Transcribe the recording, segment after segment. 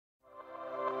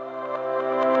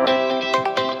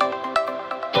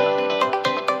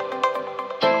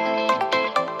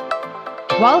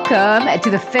Welcome to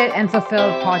the Fit and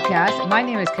Fulfilled podcast. My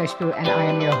name is Kushbu and I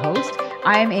am your host.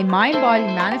 I am a mind-body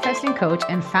manifesting coach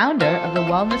and founder of the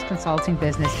wellness consulting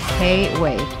business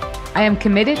K-Wave. I am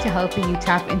committed to helping you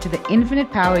tap into the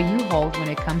infinite power you hold when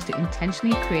it comes to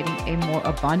intentionally creating a more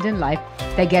abundant life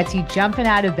that gets you jumping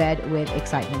out of bed with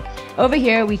excitement. Over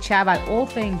here, we chat about all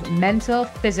things mental,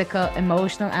 physical,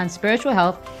 emotional, and spiritual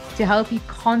health to help you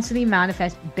constantly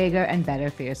manifest bigger and better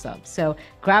for yourself. So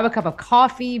grab a cup of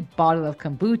coffee, bottle of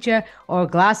kombucha, or a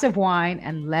glass of wine,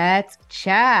 and let's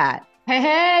chat.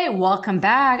 Hey, welcome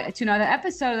back to another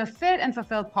episode of the Fit and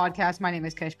Fulfilled podcast. My name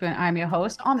is Kushbu and I'm your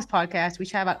host. On this podcast, we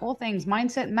chat about all things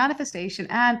mindset, manifestation,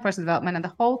 and personal development. And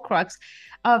the whole crux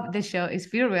of this show is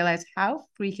for you to realize how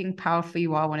freaking powerful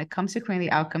you are when it comes to creating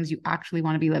the outcomes you actually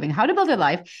want to be living. How to build a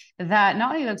life that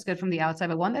not only looks good from the outside,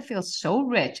 but one that feels so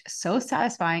rich, so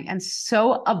satisfying, and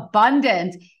so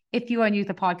abundant. If you are new to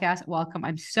the podcast, welcome.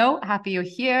 I'm so happy you're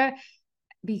here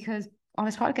because on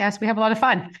this podcast, we have a lot of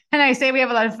fun. And I say we have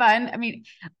a lot of fun. I mean,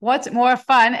 what's more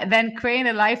fun than creating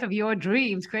a life of your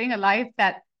dreams, creating a life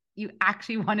that you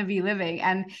actually want to be living?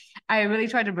 And I really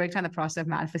try to break down the process of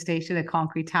manifestation, the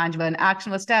concrete, tangible, and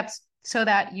actionable steps so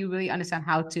that you really understand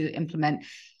how to implement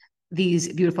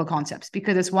these beautiful concepts.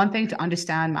 Because it's one thing to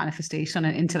understand manifestation on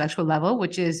an intellectual level,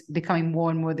 which is becoming more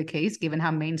and more the case given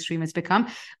how mainstream it's become.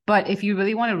 But if you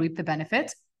really want to reap the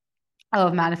benefits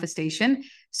of manifestation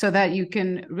so that you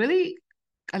can really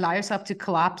allow yourself to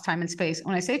collapse time and space.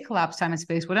 When I say collapse time and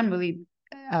space, what I'm really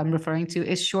referring to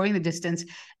is shortening the distance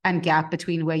and gap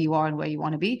between where you are and where you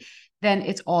want to be. Then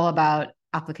it's all about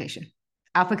application.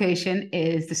 Application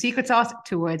is the secret sauce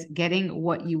towards getting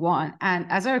what you want. And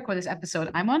as I record this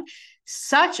episode, I'm on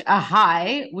such a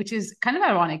high, which is kind of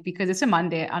ironic because it's a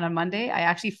Monday. And on Monday, I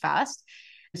actually fast.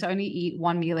 So I only eat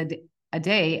one meal a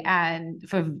day, and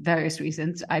for various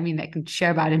reasons. I mean, I can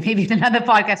share about it maybe in another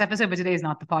podcast episode, but today is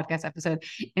not the podcast episode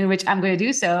in which I'm going to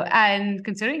do so. And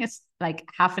considering it's like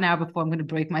half an hour before I'm going to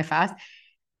break my fast,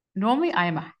 normally I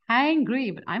am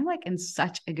hangry, but I'm like in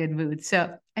such a good mood.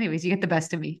 So anyways, you get the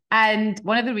best of me. And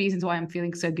one of the reasons why I'm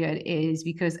feeling so good is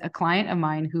because a client of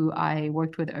mine who I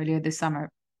worked with earlier this summer,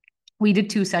 we did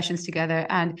 2 sessions together,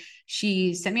 and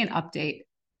she sent me an update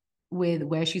with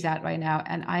where she's at right now.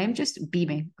 And I am just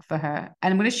beaming for her. And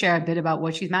I'm going to share a bit about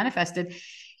what she's manifested.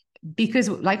 Because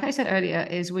like I said earlier,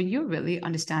 is when you're really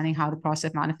understanding how the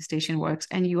process of manifestation works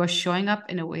and you are showing up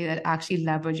in a way that actually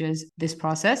leverages this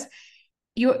process,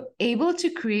 you're able to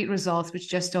create results which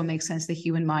just don't make sense to the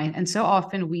human mind. And so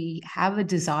often we have a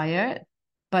desire,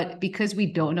 but because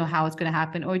we don't know how it's going to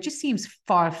happen, or it just seems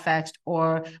far-fetched,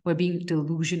 or we're being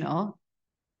delusional,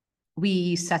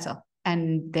 we settle.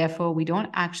 And therefore, we don't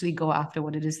actually go after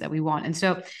what it is that we want. And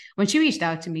so when she reached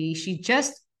out to me, she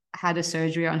just had a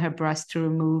surgery on her breast to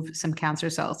remove some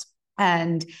cancer cells.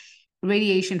 And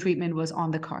radiation treatment was on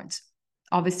the cards.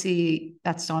 Obviously,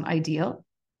 that's not ideal.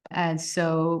 And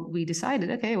so we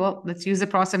decided, okay, well, let's use the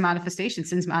process of manifestation.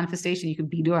 Since manifestation, you can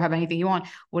be, do, or have anything you want.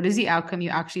 What is the outcome you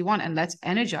actually want? And let's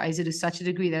energize it to such a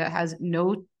degree that it has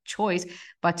no choice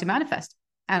but to manifest.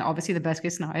 And obviously the best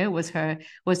case scenario was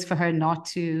for her not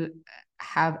to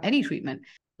have any treatment.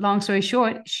 Long story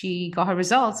short, she got her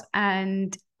results,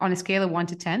 and on a scale of 1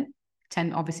 to 10,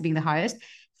 10 obviously being the highest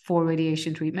for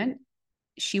radiation treatment,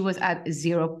 she was at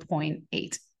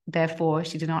 0.8. Therefore,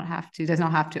 she does not have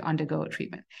to undergo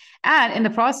treatment. And in the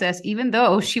process, even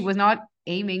though she was not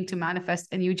aiming to manifest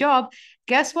a new job,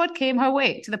 guess what came her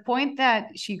way? To the point that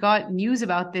she got news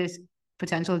about this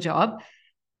potential job,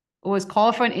 was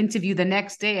called for an interview the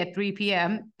next day at 3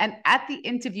 p.m. And at the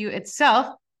interview itself,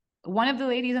 one of the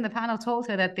ladies on the panel told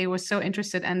her that they were so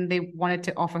interested and they wanted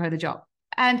to offer her the job.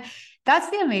 And that's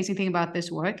the amazing thing about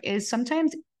this work, is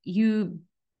sometimes you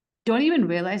don't even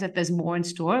realize that there's more in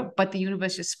store, but the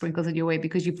universe just sprinkles it your way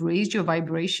because you've raised your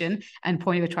vibration and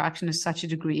point of attraction to such a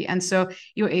degree. And so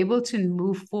you're able to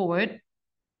move forward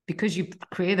because you've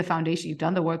created the foundation, you've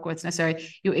done the work, what's necessary.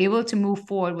 You're able to move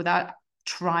forward without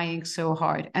trying so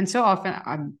hard. And so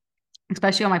often,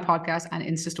 especially on my podcast and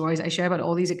Insta stories, I share about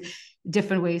all these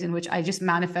different ways in which I just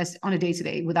manifest on a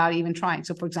day-to-day without even trying.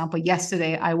 So for example,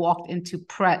 yesterday I walked into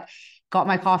Pret, got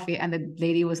my coffee, and the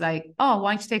lady was like, oh,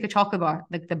 why don't you take a chocolate bar,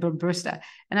 like the barista?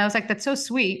 And I was like, that's so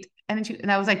sweet. And then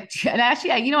I was like, and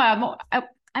actually,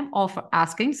 I'm all for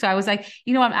asking. So I was like,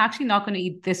 I'm actually not going to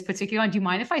eat this particular one. Do you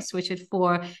mind if I switch it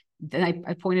for, then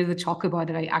I pointed to the chocolate bar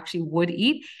that I actually would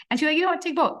eat. And she's like, you know what,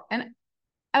 take both. And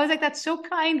I was like, that's so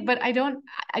kind, but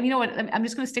you know what, I'm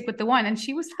just going to stick with the one. And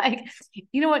she was like,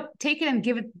 you know what, take it and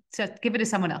give it to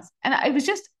someone else. And I was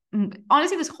just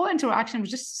honestly, this whole interaction was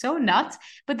just so nuts.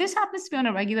 But this happens to me on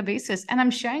a regular basis. And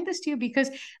I'm sharing this to you because,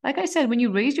 like I said, when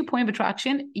you raise your point of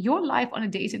attraction, your life on a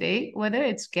day to day, whether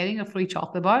it's getting a free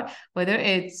chocolate bar, whether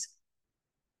it's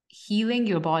healing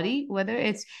your body, whether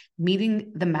it's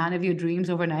meeting the man of your dreams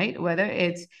overnight, whether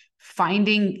it's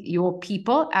finding your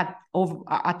people at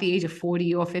the age of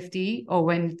 40 or 50, or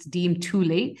when it's deemed too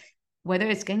late, whether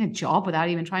it's getting a job without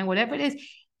even trying, whatever it is,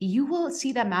 you will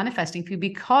see that manifesting for you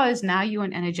because now you're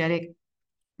an energetic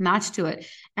match to it.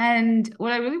 And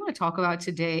what I really want to talk about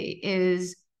today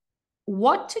is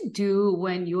what to do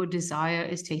when your desire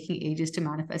is taking ages to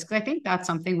manifest. Because I think that's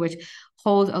something which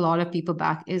holds a lot of people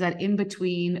back, is that in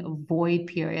between void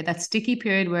period, that sticky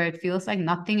period where it feels like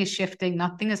nothing is shifting,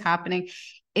 nothing is happening,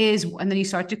 and then you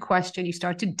start to question, you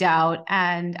start to doubt,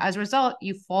 and as a result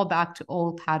you fall back to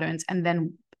old patterns, and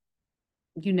then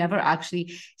you never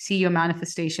actually see your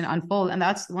manifestation unfold. And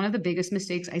that's one of the biggest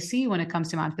mistakes I see when it comes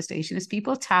to manifestation, is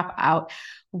people tap out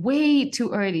way too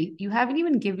early. You haven't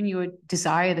even given your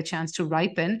desire the chance to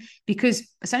ripen, because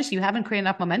essentially you haven't created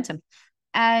enough momentum.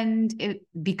 And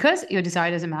because your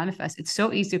desire doesn't manifest, it's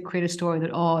so easy to create a story that,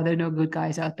 oh, there are no good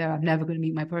guys out there, I'm never going to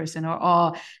meet my person, or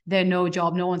oh, there's no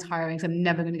job, no one's hiring, so I'm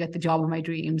never going to get the job of my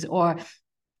dreams, or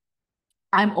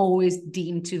I'm always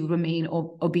deemed to remain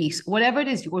obese, whatever it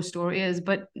is your story is.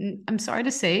 But I'm sorry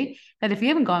to say that if you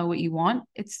haven't gotten what you want,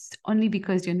 it's only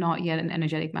because you're not yet an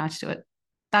energetic match to it.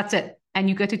 That's it. And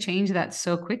you get to change that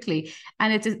so quickly.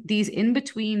 And it's these in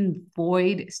between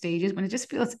void stages when it just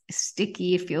feels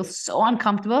sticky, it feels so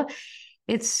uncomfortable.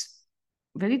 It's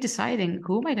really deciding,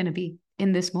 who am I going to be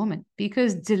in this moment?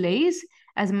 Because delays,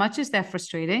 as much as they're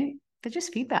frustrating, they're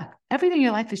just feedback. Everything in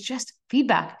your life is just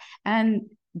feedback. And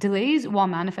delays, while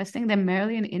manifesting, they're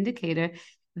merely an indicator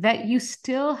that you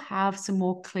still have some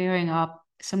more clearing up,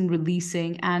 some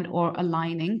releasing and or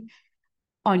aligning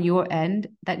on your end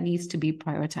that needs to be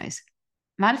prioritized.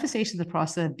 Manifestation is the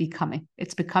process of becoming.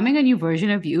 It's becoming a new version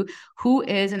of you who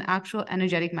is an actual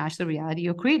energetic match to the reality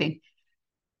you're creating.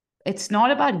 It's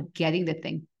not about getting the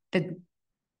thing, the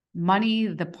money,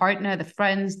 the partner, the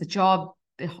friends, the job,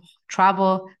 the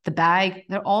travel, the bag.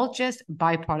 They're all just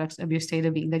byproducts of your state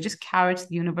of being. They're just carrots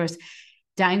the universe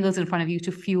dangles in front of you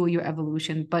to fuel your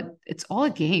evolution. But it's all a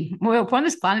game. We're on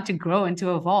this planet to grow and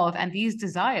to evolve. And these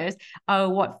desires are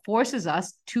what forces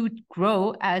us to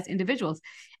grow as individuals.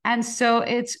 And so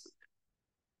it's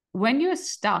when you're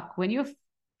stuck, when you're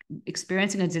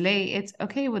experiencing a delay, it's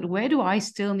okay, but where do I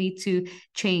still need to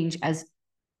change as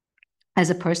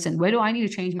a person? Where do I need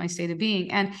to change my state of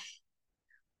being? And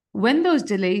when those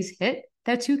delays hit,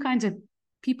 there are two kinds of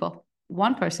people.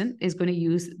 One person is going to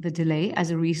use the delay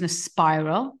as a reason to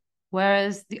spiral,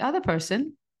 whereas the other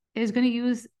person is going to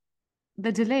use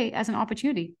the delay as an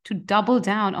opportunity to double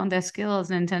down on their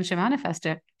skills and intention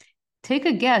manifester. Take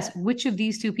a guess which of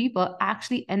these two people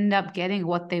actually end up getting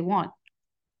what they want.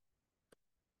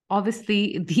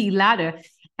 Obviously, the latter.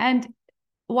 And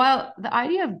while the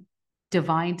idea of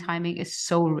divine timing is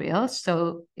so real,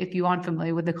 so if you aren't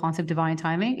familiar with the concept of divine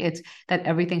timing, it's that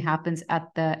everything happens at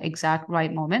the exact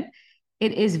right moment.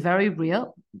 It is very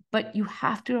real, but you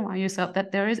have to remind yourself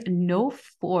that there is no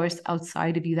force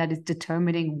outside of you that is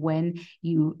determining when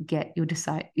you get your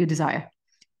desire.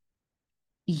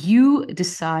 You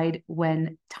decide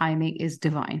when timing is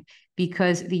divine,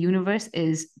 because the universe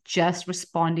is just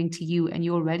responding to you and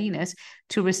your readiness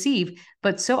to receive.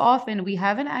 But so often we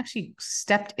haven't actually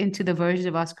stepped into the version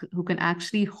of us who can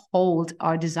actually hold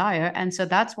our desire. And so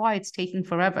that's why it's taking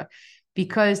forever,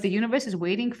 because the universe is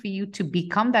waiting for you to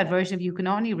become that version of you who can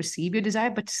not only receive your desire,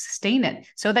 but to sustain it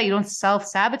so that you don't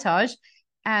self-sabotage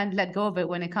and let go of it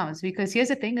when it comes. Because here's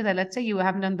the thing, is that let's say you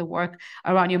haven't done the work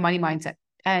around your money mindset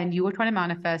and you were trying to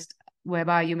manifest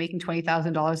whereby you're making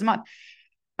 $20,000 a month.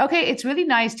 Okay, it's really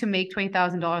nice to make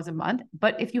 $20,000 a month,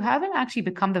 but if you haven't actually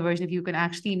become the version of you who can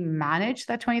actually manage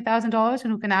that $20,000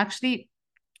 and who can actually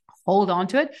hold on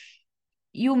to it,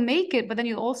 you'll make it, but then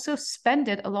you'll also spend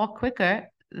it a lot quicker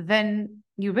than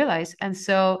you realize. And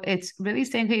so it's really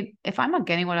saying, hey, if I'm not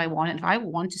getting what I want, and if I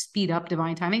want to speed up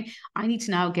divine timing, I need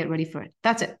to now get ready for it.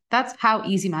 That's it. That's how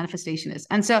easy manifestation is.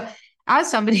 And so as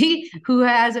somebody who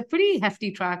has a pretty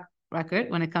hefty track record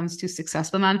when it comes to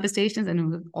successful manifestations, and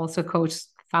who also coached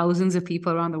thousands of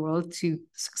people around the world to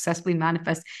successfully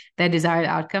manifest their desired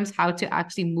outcomes, how to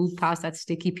actually move past that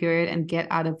sticky period and get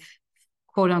out of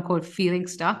quote unquote feeling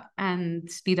stuck and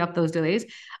speed up those delays,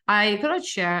 I thought I'd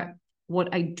share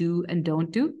what I do and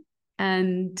don't do.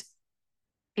 And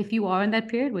if you are in that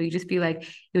period where you just feel like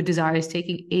your desire is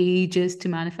taking ages to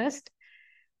manifest,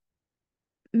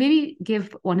 maybe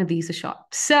give one of these a shot.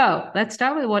 So let's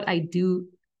start with what I do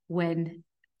when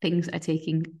things are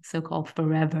taking so-called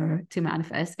forever to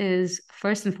manifest is,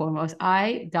 first and foremost,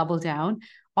 I double down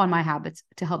on my habits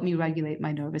to help me regulate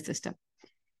my nervous system.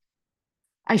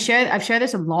 I've shared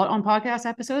this a lot on podcast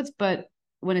episodes, but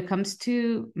when it comes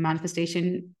to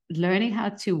manifestation, learning how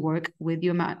to work with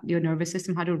your nervous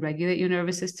system, how to regulate your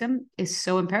nervous system is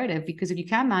so imperative, because if you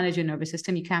can't manage your nervous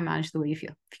system, you can't manage the way you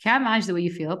feel. If you can't manage the way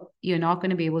you feel, you're not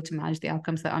going to be able to manage the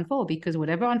outcomes that unfold, because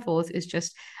whatever unfolds is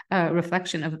just a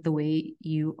reflection of the way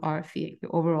you are feeling,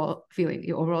 your overall feeling,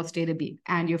 your overall state of being,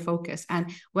 and your focus. And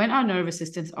when our nervous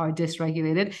systems are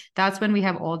dysregulated, that's when we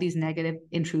have all these negative,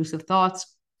 intrusive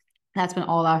thoughts. That's when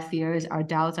all our fears, our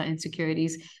doubts, our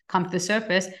insecurities come to the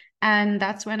surface. And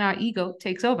that's when our ego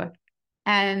takes over.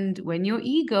 And when your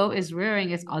ego is rearing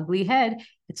its ugly head,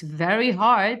 it's very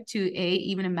hard to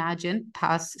even imagine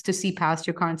to see past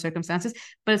your current circumstances,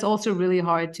 but it's also really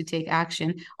hard to take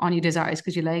action on your desires,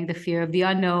 because you're letting the fear of the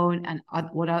unknown and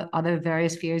what other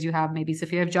various fears you have, maybe it's the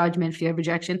fear of judgment, fear of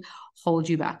rejection, hold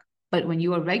you back. But when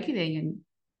you are regulating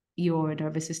your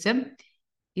nervous system,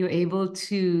 you're able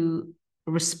to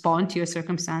respond to your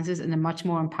circumstances in a much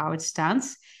more empowered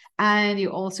stance. And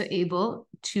you're also able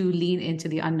to lean into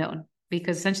the unknown,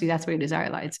 because essentially that's where your desire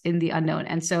lies, in the unknown.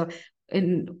 And so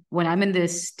when I'm in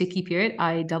this sticky period,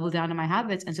 I double down on my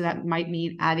habits. And so that might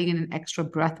mean adding in an extra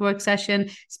breathwork session,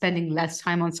 spending less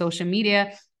time on social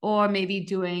media, or maybe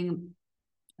doing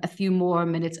a few more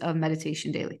minutes of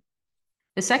meditation daily.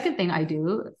 The second thing I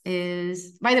do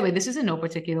is, by the way, this is in no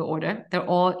particular order, they're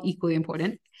all equally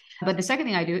important. But the second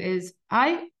thing I do is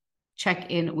I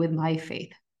check in with my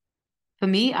faith. For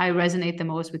me, I resonate the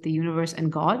most with the universe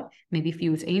and God. Maybe for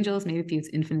you it's angels, maybe for you it's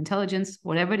infinite intelligence,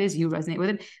 whatever it is, you resonate with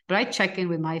it. But I check in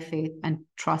with my faith and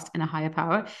trust in a higher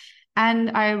power.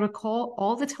 And I recall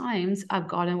all the times I've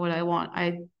gotten what I want.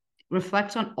 I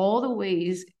reflect on all the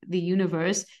ways the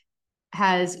universe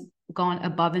has gone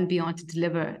above and beyond to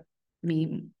deliver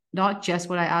me not just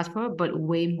what I asked for, but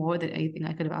way more than anything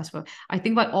I could have asked for. I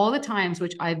think about all the times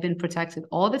which I've been protected,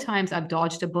 all the times I've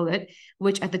dodged a bullet,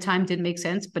 which at the time didn't make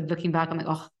sense. But looking back, I'm like,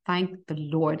 oh, thank the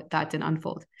Lord that didn't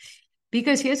unfold.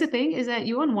 Because here's the thing, is that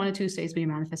you're on one or two states when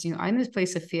you're manifesting. You're in this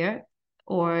place of fear,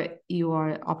 or you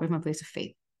are operating from a place of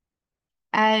faith.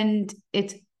 And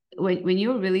it's when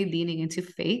you're really leaning into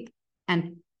faith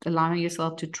and allowing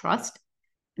yourself to trust,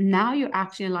 now you're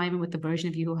actually in alignment with the version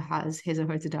of you who has his or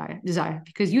her desire.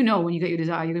 Because when you get your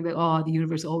desire, you're gonna be like, oh, the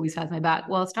universe always has my back.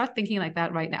 Well, start thinking like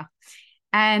that right now.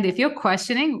 And if you're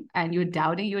questioning and you're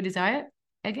doubting your desire,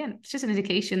 again, it's just an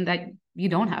indication that you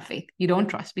don't have faith, you don't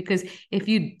trust. Because if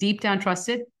you deep down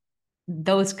trusted,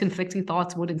 those conflicting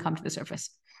thoughts wouldn't come to the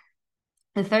surface.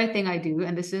 The third thing I do,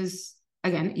 and this is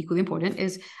again equally important,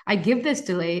 is I give this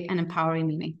delay an empowering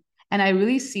meaning. And I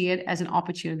really see it as an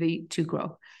opportunity to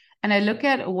grow. And I look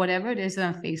at whatever it is that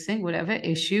I'm facing, whatever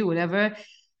issue, whatever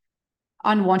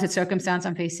unwanted circumstance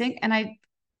I'm facing, and I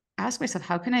ask myself,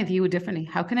 how can I view it differently?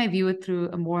 How can I view it through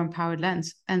a more empowered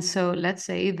lens? And so let's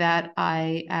say that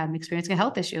I am experiencing a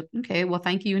health issue. Okay, well,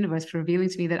 thank you, universe, for revealing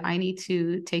to me that I need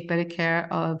to take better care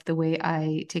of the way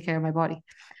I take care of my body.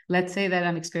 Let's say that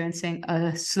I'm experiencing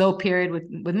a slow period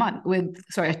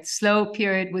a slow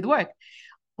period with work.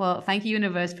 Well, thank you,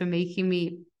 universe, for making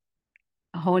me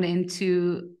hone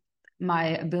into my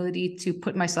ability to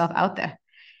put myself out there.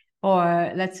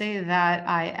 Or let's say that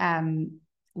I am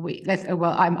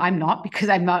I'm not, because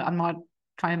I'm not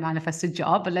trying to manifest a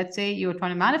job, but let's say you're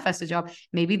trying to manifest a job.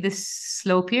 Maybe this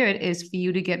slow period is for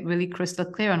you to get really crystal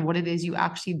clear on what it is you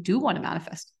actually do want to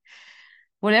manifest.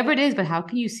 Whatever it is, but how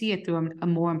can you see it through a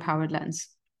more empowered lens?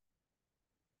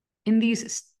 In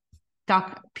these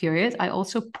stuck periods, I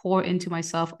also pour into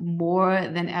myself more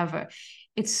than ever.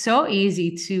 It's so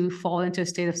easy to fall into a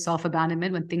state of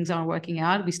self-abandonment when things aren't working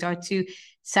out. We start to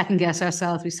second guess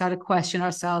ourselves. We start to question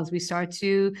ourselves. We start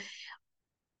to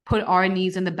put our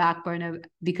needs on the back burner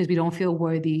because we don't feel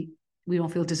worthy. We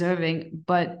don't feel deserving.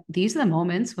 But these are the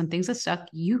moments when things are stuck.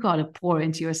 You got to pour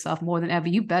into yourself more than ever.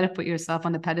 You better put yourself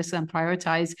on the pedestal and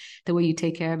prioritize the way you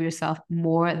take care of yourself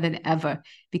more than ever.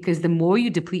 Because the more you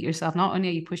deplete yourself, not only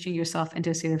are you pushing yourself into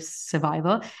a state of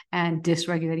survival and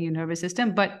dysregulating your nervous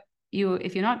system, but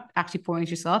if you're not actually pouring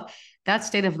into yourself, that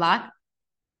state of lack,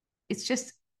 it's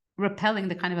just repelling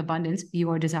the kind of abundance you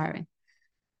are desiring.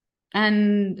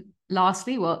 And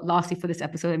lastly for this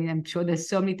episode, I mean, I'm sure there's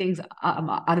so many things,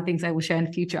 other things I will share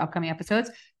in future upcoming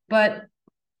episodes, but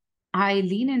I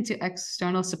lean into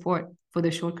external support for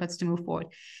the shortcuts to move forward.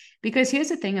 Because here's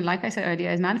the thing, and like I said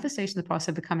earlier, is manifestation the process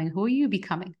of becoming. Who are you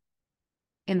becoming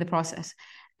in the process?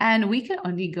 And we can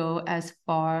only go as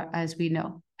far as we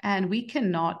know. And we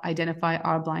cannot identify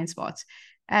our blind spots.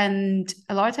 And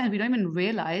a lot of times we don't even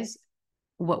realize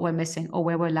what we're missing or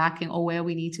where we're lacking or where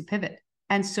we need to pivot.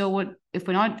 And so if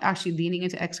we're not actually leaning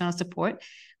into external support,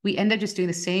 we end up just doing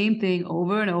the same thing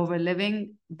over and over,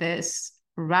 living this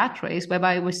rat race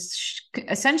whereby we're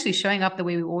essentially showing up the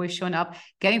way we've always shown up,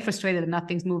 getting frustrated that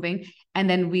nothing's moving, and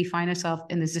then we find ourselves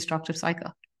in this destructive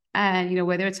cycle. And,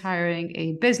 whether it's hiring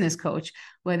a business coach,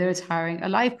 whether it's hiring a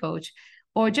life coach,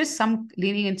 or just some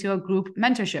leaning into a group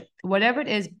mentorship, whatever it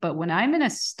is. But when I'm in a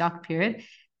stuck period,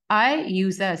 I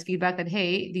use that as feedback that,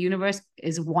 hey, the universe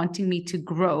is wanting me to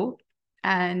grow.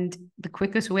 And the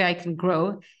quickest way I can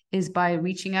grow is by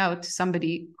reaching out to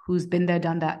somebody who's been there,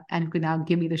 done that, and who can now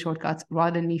give me the shortcuts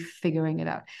rather than me figuring it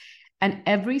out. And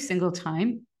every single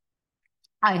time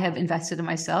I have invested in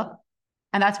myself.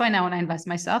 And that's why now when I invest in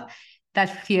myself,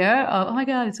 that fear of, oh my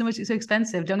God, it's so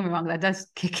expensive. Don't get me wrong, that does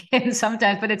kick in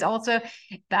sometimes, but it's also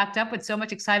backed up with so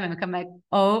much excitement. I'm like,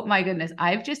 oh my goodness,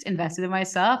 I've just invested in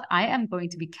myself. I am going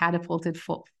to be catapulted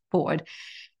forward.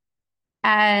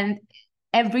 And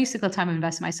every single time I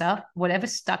invest in myself, whatever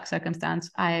stuck circumstance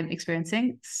I am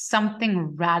experiencing,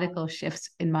 something radical shifts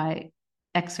in my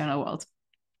external world.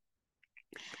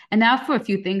 And now for a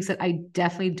few things that I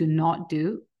definitely do not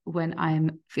do when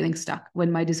I'm feeling stuck,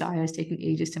 when my desire is taking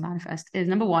ages to manifest, is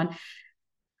number one,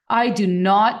 I do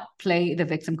not play the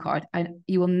victim card.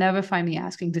 You will never find me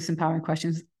asking disempowering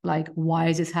questions like, why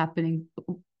is this happening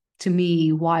to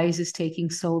me? Why is this taking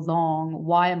so long?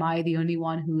 Why am I the only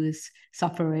one who is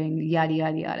suffering? Yada,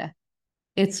 yada, yada.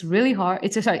 It's really hard.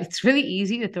 It's really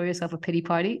easy to throw yourself a pity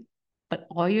party, but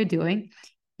all you're doing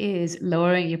is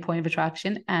lowering your point of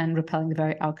attraction and repelling the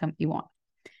very outcome you want.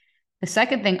 The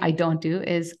second thing I don't do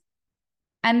is,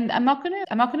 and I'm not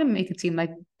gonna make it seem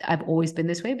like I've always been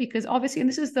this way, because obviously, and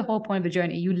this is the whole point of the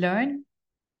journey, you learn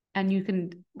and you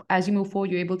can, as you move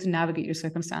forward, you're able to navigate your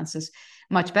circumstances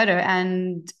much better.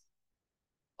 And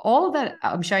all of that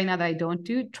I'm sharing now that I don't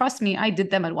do, trust me, I did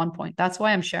them at one point. That's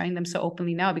why I'm sharing them so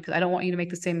openly now, because I don't want you to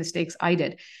make the same mistakes I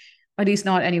did, or at least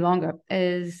not any longer.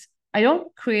 Is I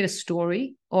don't create a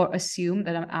story or assume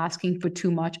that I'm asking for too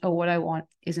much or what I want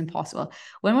is impossible.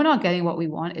 When we're not getting what we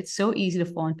want, it's so easy to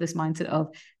fall into this mindset of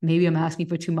maybe I'm asking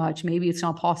for too much, maybe it's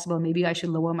not possible, maybe I should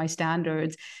lower my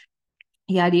standards,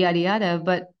 yada, yada, yada.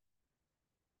 But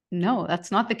no,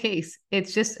 that's not the case.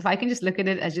 It's just, if I can just look at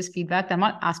it as just feedback, I'm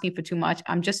not asking for too much.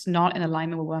 I'm just not in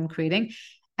alignment with what I'm creating.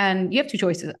 And you have two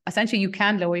choices. Essentially, you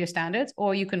can lower your standards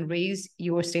or you can raise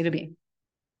your state of being.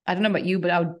 I don't know about you,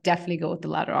 but I would definitely go with the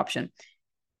latter option.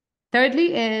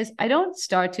 Thirdly is I don't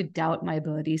start to doubt my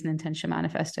abilities and intention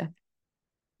manifester.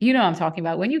 You know what I'm talking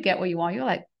about. When you get what you want, you're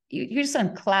like, you're just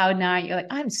on cloud nine. You're like,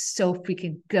 I'm so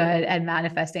freaking good at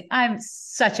manifesting. I'm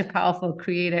such a powerful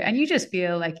creator. And you just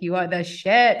feel like you are the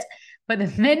shit. But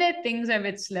the minute things are a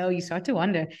bit slow, you start to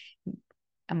wonder,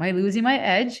 am I losing my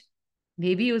edge?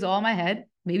 Maybe it was all in my head.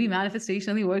 Maybe manifestation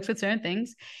only works with certain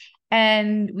things.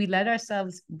 And we let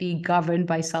ourselves be governed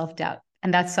by self-doubt.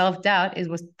 And that self-doubt is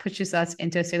what pushes us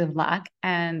into a state of lack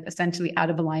and essentially out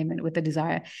of alignment with the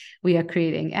desire we are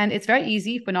creating. And it's very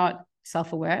easy if we're not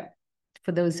self-aware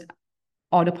for those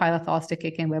autopilot thoughts to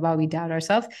kick in whereby we doubt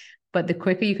ourselves. But the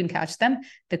quicker you can catch them,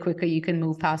 the quicker you can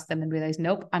move past them and realize,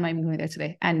 nope, I'm not even going there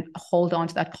today. And hold on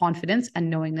to that confidence and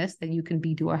knowingness that you can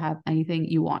be, do, or have anything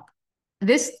you want.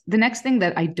 The next thing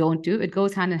that I don't do, it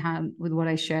goes hand in hand with what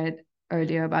I shared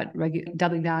earlier about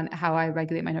doubling down how I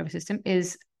regulate my nervous system,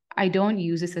 is I don't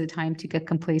use this as a time to get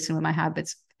complacent with my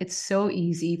habits. It's so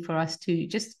easy for us to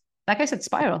just, like I said,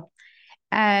 spiral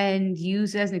and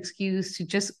use it as an excuse to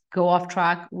just go off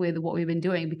track with what we've been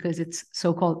doing because it's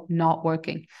so-called not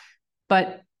working.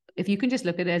 But if you can just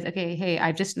look at it as, okay, hey,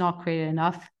 I've just not created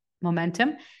enough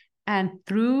momentum. And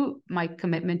through my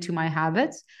commitment to my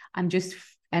habits, I'm just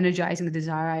energizing the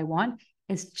desire I want.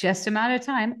 It's just a matter of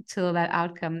time till that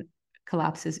outcome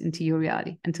collapses into your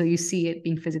reality, until you see it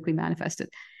being physically manifested.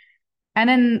 And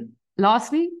then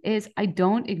lastly is I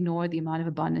don't ignore the amount of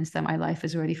abundance that my life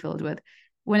is already filled with.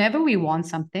 Whenever we want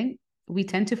something, we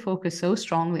tend to focus so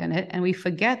strongly on it, and we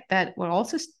forget that we're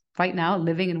also right now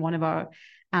living in one of our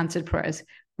answered prayers.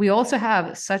 We also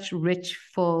have such rich,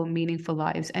 full, meaningful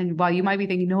lives. And while you might be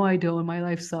thinking, no, I don't, my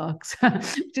life sucks,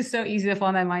 which is so easy to fall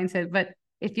in that mindset. But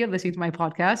if you're listening to my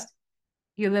podcast,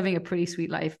 you're living a pretty sweet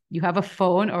life. You have a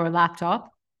phone or a laptop.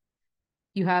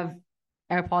 You have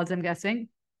AirPods, I'm guessing.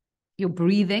 You're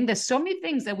breathing. There's so many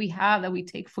things that we have that we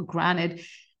take for granted,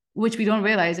 which we don't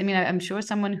realize. I mean, I'm sure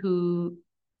someone who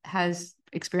has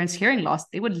experienced hearing loss,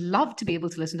 they would love to be able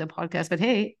to listen to a podcast, but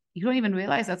hey, you don't even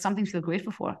realize that's something to feel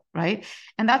grateful for, right?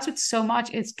 And that's what's so much.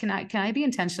 It's can I be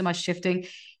intentional about shifting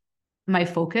my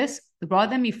focus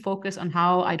rather than me focus on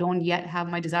how I don't yet have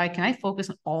my desire, can I focus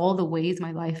on all the ways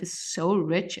my life is so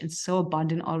rich and so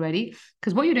abundant already?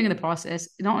 Because what you're doing in the process,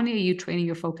 not only are you training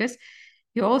your focus,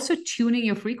 you're also tuning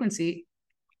your frequency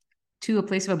to a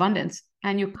place of abundance,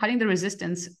 and you're cutting the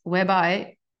resistance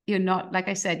whereby you're not, like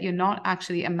I said, you're not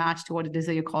actually a match to what it is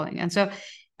that you're calling. And so,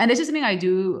 and this is something I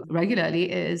do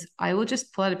regularly, is I will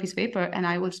just pull out a piece of paper and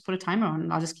I will just put a timer on,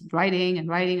 and I'll just keep writing and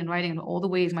writing and writing, and all the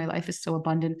ways my life is so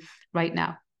abundant right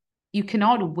now. You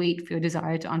cannot wait for your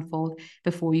desire to unfold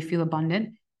before you feel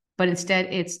abundant, but instead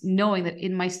it's knowing that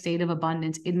in my state of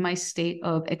abundance, in my state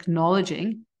of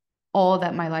acknowledging all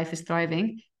that my life is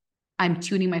thriving, I'm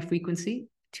tuning my frequency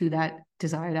to that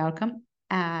desired outcome,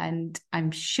 and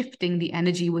I'm shifting the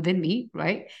energy within me,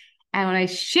 right? And when I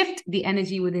shift the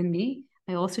energy within me,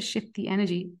 I also shift the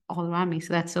energy all around me.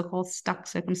 So that so-called stuck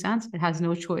circumstance, it has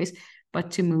no choice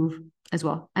but to move as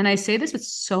well. And I say this with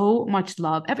so much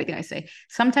love, everything I say.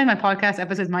 Sometimes my podcast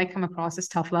episodes might come across as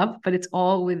tough love, but it's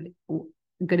all with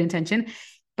good intention.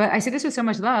 But I say this with so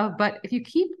much love, but if you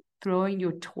keep throwing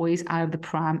your toys out of the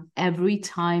pram every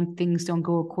time things don't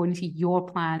go according to your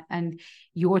plan and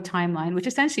your timeline, which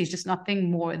essentially is just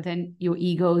nothing more than your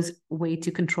ego's way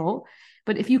to control.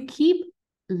 But if you keep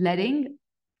letting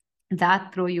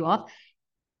that throw you off,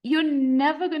 you're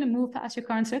never going to move past your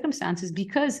current circumstances,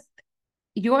 because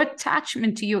your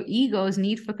attachment to your ego's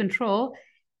need for control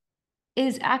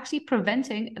is actually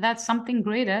preventing that something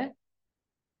greater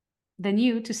than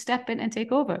you to step in and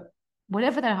take over,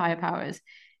 whatever that higher power is.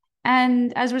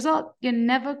 And as a result, you're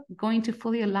never going to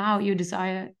fully allow your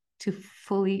desire to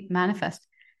fully manifest.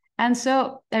 And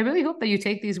so I really hope that you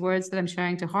take these words that I'm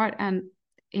sharing to heart, and,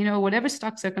 you know, whatever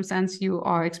stuck circumstance you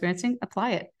are experiencing,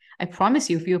 apply it. I promise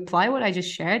you, if you apply what I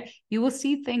just shared, you will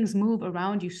see things move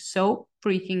around you so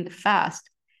freaking fast.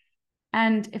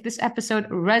 And if this episode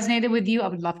resonated with you, I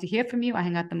would love to hear from you. I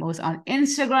hang out the most on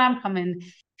Instagram. Come and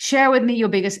share with me your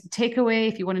biggest takeaway.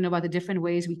 If you want to know about the different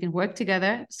ways we can work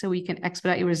together so we can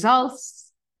expedite your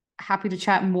results, happy to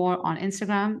chat more on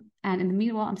Instagram. And in the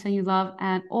meanwhile, I'm sending you love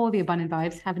and all the abundant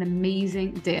vibes. Have an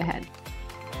amazing day ahead.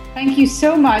 Thank you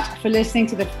so much for listening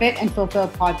to the Fit and Fulfill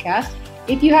podcast.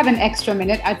 If you have an extra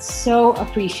minute, I'd so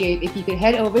appreciate if you could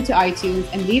head over to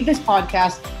iTunes and leave this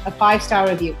podcast a 5-star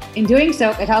review. In doing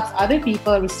so, it helps other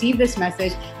people receive this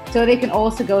message so they can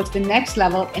also go to the next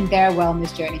level in their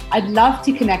wellness journey. I'd love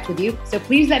to connect with you. So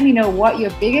please let me know what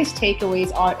your biggest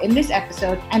takeaways are in this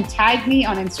episode, and tag me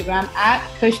on Instagram at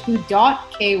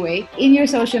kushbu.kway in your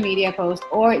social media post,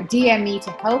 or DM me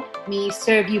to help me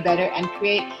serve you better and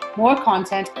create more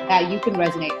content that you can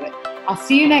resonate with. I'll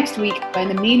see you next week, but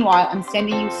in the meanwhile, I'm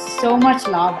sending you so much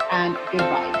love and good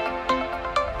vibes.